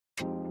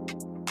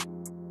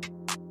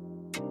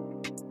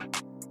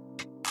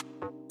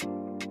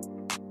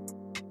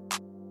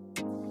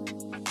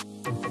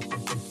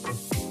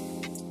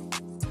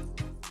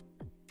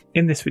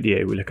In this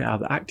video, we look at how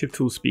the Active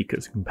Tool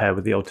speakers compare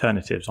with the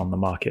alternatives on the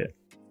market.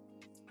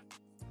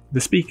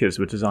 The speakers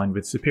were designed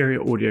with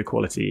superior audio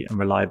quality and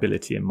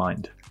reliability in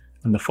mind,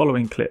 and the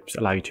following clips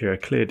allow you to hear a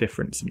clear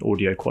difference in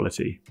audio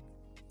quality.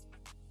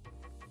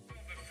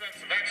 The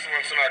sense of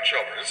excellence in our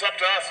children. It's up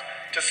to us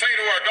to say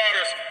to our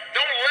daughters,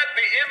 don't let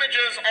the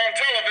images on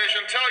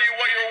television tell you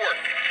what you're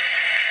worth.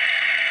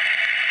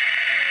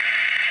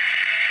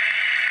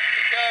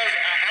 Because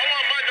I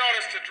want my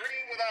daughters to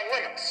dream without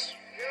limits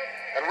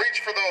and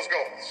reach for those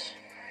goals.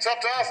 It's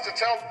up to us to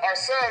tell our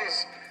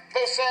sons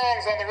those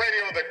songs on the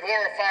radio that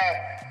glorify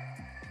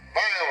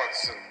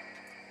violence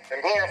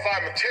and glorify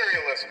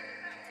materialism.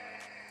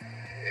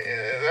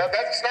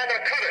 That's not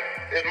going to cut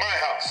it in my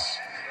house.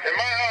 In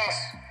my house,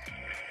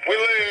 we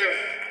live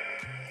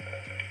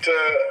to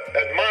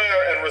admire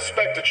and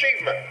respect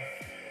achievement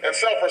and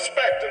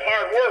self-respect and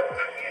hard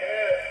work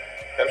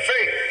and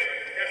faith.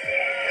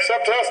 It's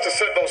up to us to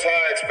set those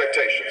high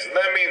expectations, and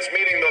that means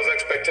meeting those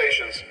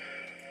expectations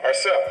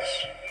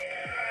ourselves.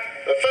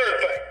 The third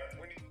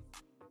thing.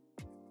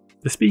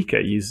 The speaker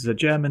uses a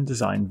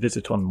German-designed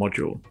Visaton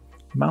module,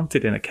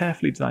 mounted in a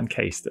carefully designed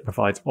case that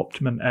provides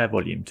optimum air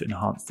volume to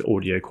enhance the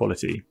audio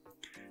quality.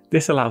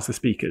 This allows the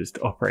speakers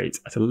to operate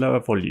at a lower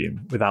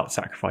volume without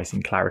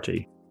sacrificing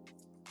clarity.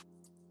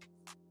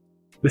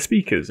 The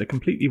speakers are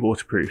completely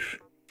waterproof,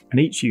 and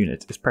each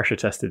unit is pressure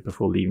tested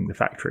before leaving the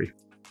factory.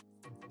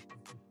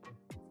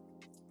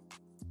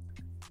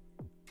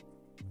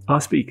 Our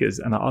speakers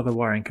and our other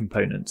wiring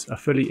components are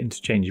fully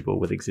interchangeable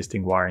with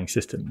existing wiring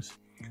systems,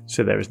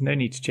 so there is no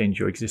need to change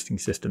your existing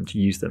system to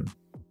use them.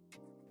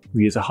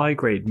 We use a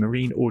high-grade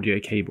marine audio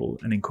cable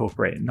and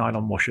incorporate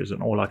nylon washers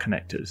on all our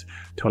connectors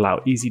to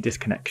allow easy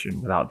disconnection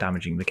without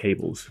damaging the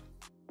cables.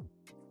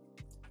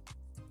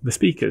 The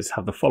speakers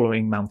have the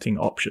following mounting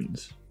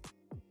options.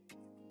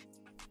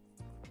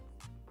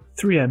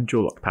 3M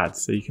dual lock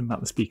pads so you can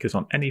mount the speakers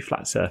on any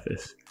flat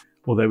surface,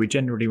 although we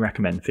generally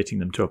recommend fitting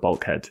them to a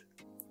bulkhead.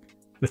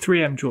 The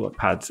 3M dual lock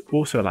pads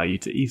also allow you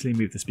to easily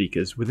move the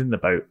speakers within the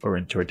boat or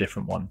into a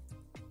different one.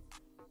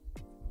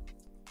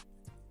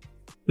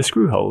 The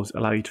screw holes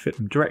allow you to fit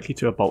them directly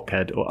to a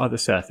bulkhead or other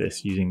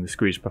surface using the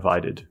screws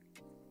provided.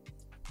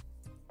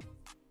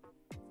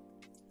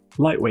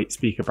 Lightweight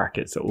speaker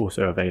brackets are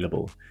also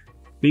available.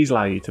 These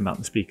allow you to mount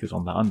the speakers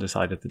on the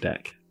underside of the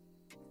deck.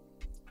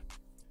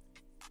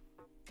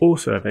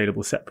 Also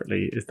available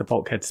separately is the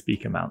bulkhead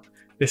speaker mount.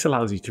 This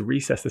allows you to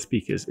recess the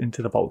speakers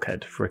into the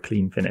bulkhead for a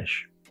clean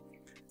finish.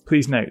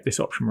 Please note this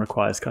option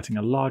requires cutting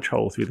a large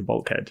hole through the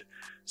bulkhead,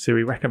 so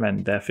we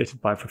recommend they're fitted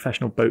by a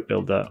professional boat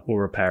builder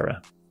or repairer.